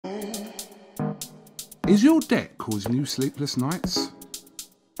Is your debt causing you sleepless nights?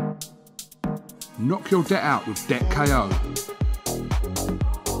 Knock your debt out with Debt KO.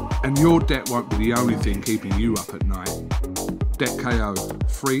 And your debt won't be the only thing keeping you up at night. Debt KO,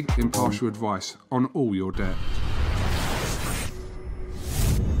 free, impartial advice on all your debt.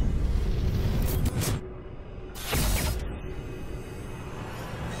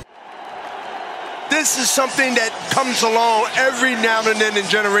 This is something that comes along every now and then in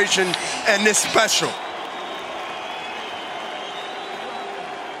generation, and it's special.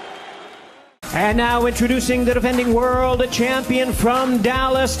 And now introducing the defending world champion from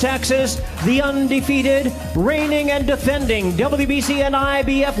Dallas, Texas, the undefeated, reigning and defending WBC and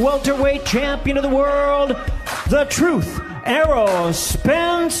IBF welterweight champion of the world, the Truth, ERROL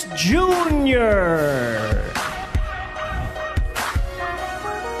Spence Jr.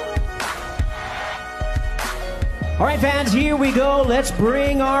 All right, fans, here we go. Let's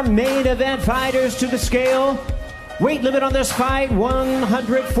bring our main event fighters to the scale. Weight limit on this fight,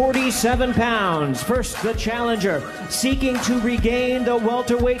 147 pounds. First, the challenger, seeking to regain the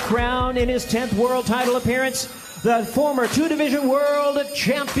welterweight crown in his 10th world title appearance, the former two-division world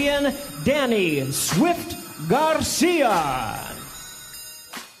champion, Danny Swift Garcia.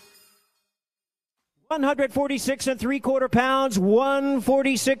 146 3/4 pounds,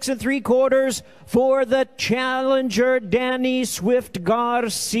 146 3/4 for the challenger, Danny Swift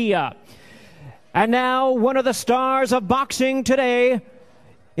Garcia. And now, one of the stars of boxing today,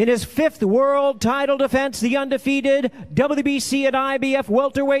 in his 5th world title defense, the undefeated WBC and IBF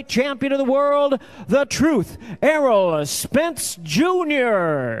welterweight champion of the world, the Truth, ERROL Spence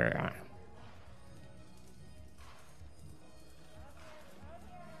Jr.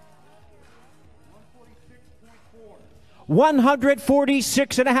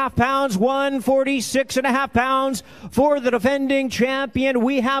 146.5 pounds, 146.5 pounds for the defending champion.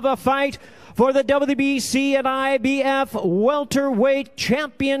 We have a fight for the WBC and IBF welterweight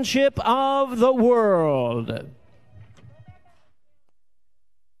championship of the world.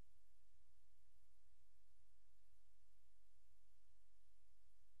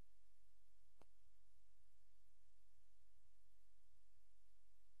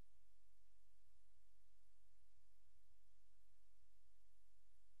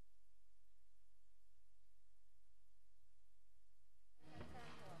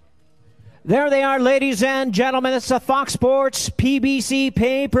 There they are, ladies and gentlemen. It's the Fox Sports PBC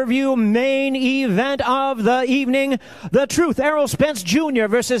pay-per-view main event of the evening. The Truth, ERROL Spence Jr.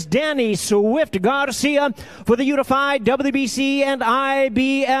 versus Danny Swift Garcia for the unified WBC and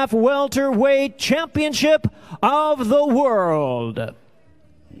IBF welterweight championship of the world. All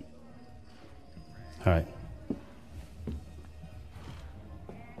right.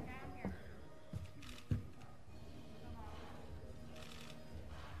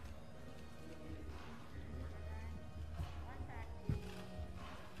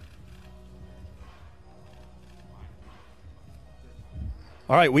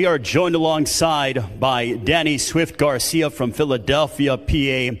 All right, we are joined alongside by Danny Swift Garcia from Philadelphia,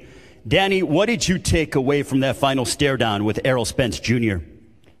 PA. Danny, what did you take away from that final stare down with ERROL Spence Jr.?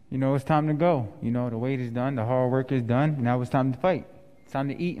 You know, it's time to go. You know, the wait is done, the hard work is done. Now it's time to fight. It's time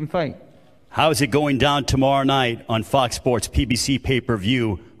to eat and fight. How is it going down tomorrow night on Fox Sports PBC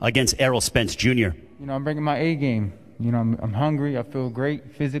pay-per-view against ERROL Spence Jr.? You know, I'm bringing my A game. You know, I'm hungry. I feel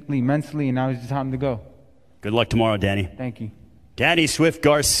great physically, mentally, and now it's just time to go. Good luck tomorrow, Danny. Thank you. Danny Swift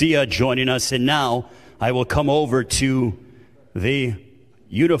Garcia joining us, and now I will come over to the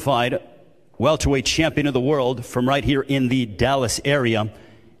unified welterweight champion of the world from right here in the Dallas area,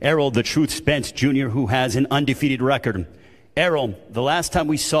 ERROL the Truth Spence Jr., who has an undefeated record. ERROL, the last time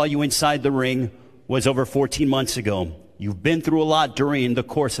we saw you inside the ring was over 14 months ago. You've been through a lot during the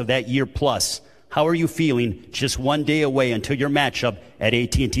course of that year plus. How are you feeling just one day away until your matchup at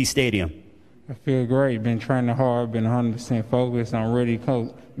AT&T Stadium? I feel great. Been training hard, been 100% focused. I'm ready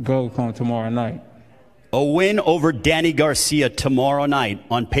to go come tomorrow night. A win over Danny Garcia tomorrow night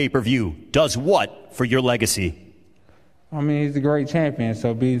on pay-per-view does what for your legacy? I mean, he's a great champion,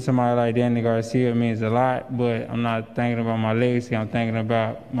 so beating somebody like Danny Garcia means a lot, but I'm not thinking about my legacy. I'm thinking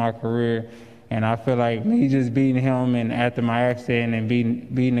about my career, and I feel like me just beating him and after my accident and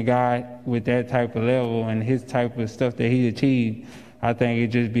beating a guy with that type of level and his type of stuff that he achieved, I think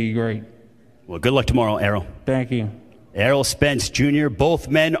it'd just be great. Well, good luck tomorrow, ERROL. Thank you. ERROL Spence Jr., both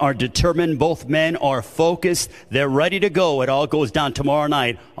men are determined, both men are focused, they're ready to go. It all goes down tomorrow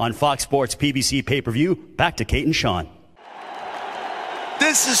night on Fox Sports PBC pay-per-view. Back to Kate and Sean.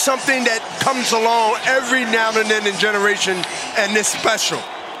 This is something that comes along every now and then in generation, and it's special.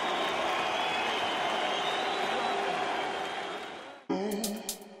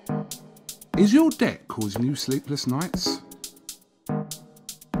 Is your debt causing you sleepless nights?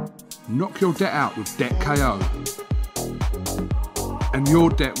 Knock your debt out with Debt KO. And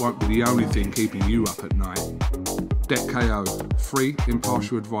your debt won't be the only thing keeping you up at night. Debt KO, free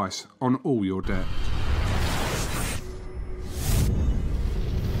impartial advice on all your debt.